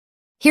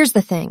Here's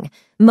the thing.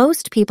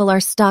 Most people are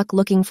stuck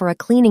looking for a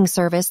cleaning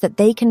service that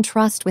they can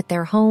trust with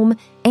their home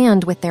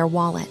and with their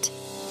wallet.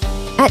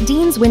 At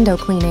Dean's Window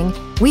Cleaning,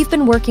 we've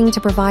been working to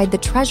provide the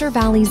Treasure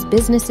Valley's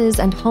businesses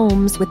and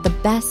homes with the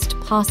best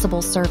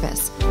possible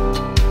service.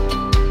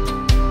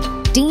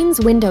 Dean's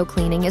Window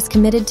Cleaning is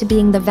committed to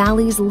being the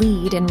Valley's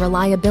lead in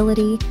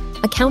reliability,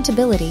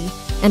 accountability,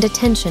 and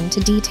attention to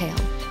detail.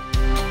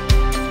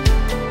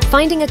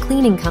 Finding a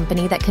cleaning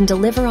company that can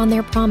deliver on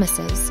their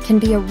promises can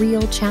be a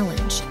real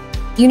challenge.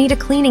 You need a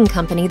cleaning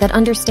company that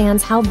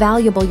understands how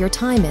valuable your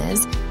time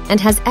is and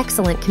has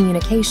excellent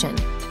communication.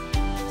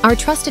 Our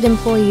trusted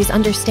employees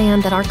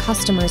understand that our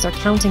customers are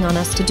counting on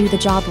us to do the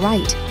job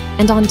right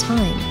and on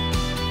time,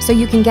 so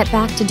you can get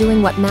back to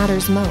doing what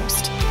matters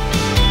most.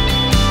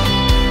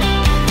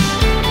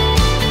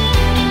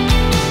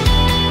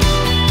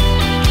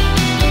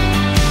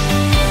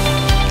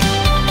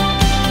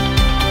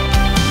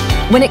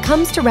 When it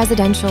comes to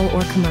residential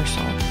or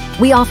commercial,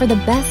 we offer the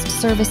best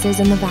services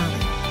in the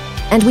Valley.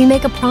 And we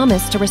make a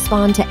promise to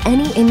respond to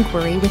any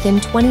inquiry within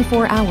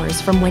 24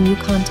 hours from when you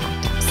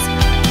contact us.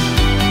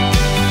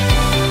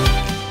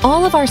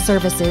 All of our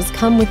services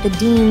come with the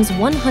Dean's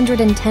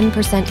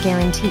 110%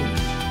 guarantee.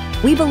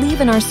 We believe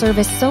in our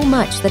service so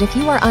much that if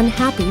you are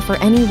unhappy for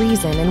any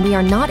reason and we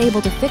are not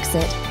able to fix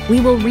it,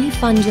 we will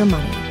refund your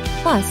money,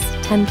 plus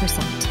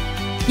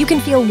 10%. You can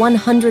feel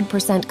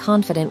 100%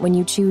 confident when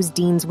you choose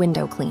Dean's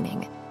Window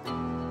Cleaning.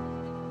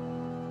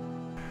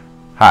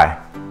 Hi,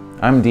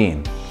 I'm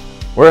Dean.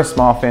 We're a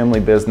small family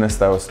business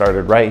that was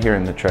started right here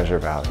in the Treasure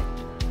Valley.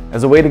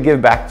 As a way to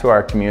give back to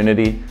our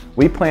community,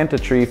 we plant a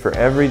tree for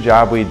every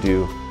job we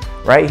do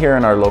right here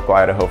in our local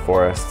Idaho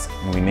forests,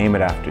 and we name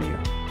it after you.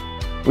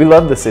 We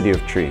love the city of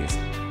trees,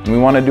 and we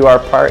want to do our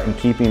part in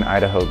keeping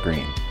Idaho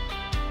green.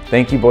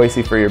 Thank you,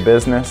 Boise, for your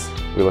business.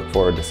 We look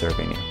forward to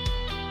serving you.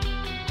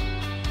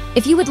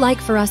 If you would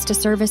like for us to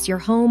service your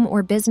home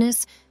or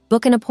business,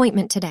 book an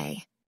appointment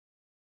today.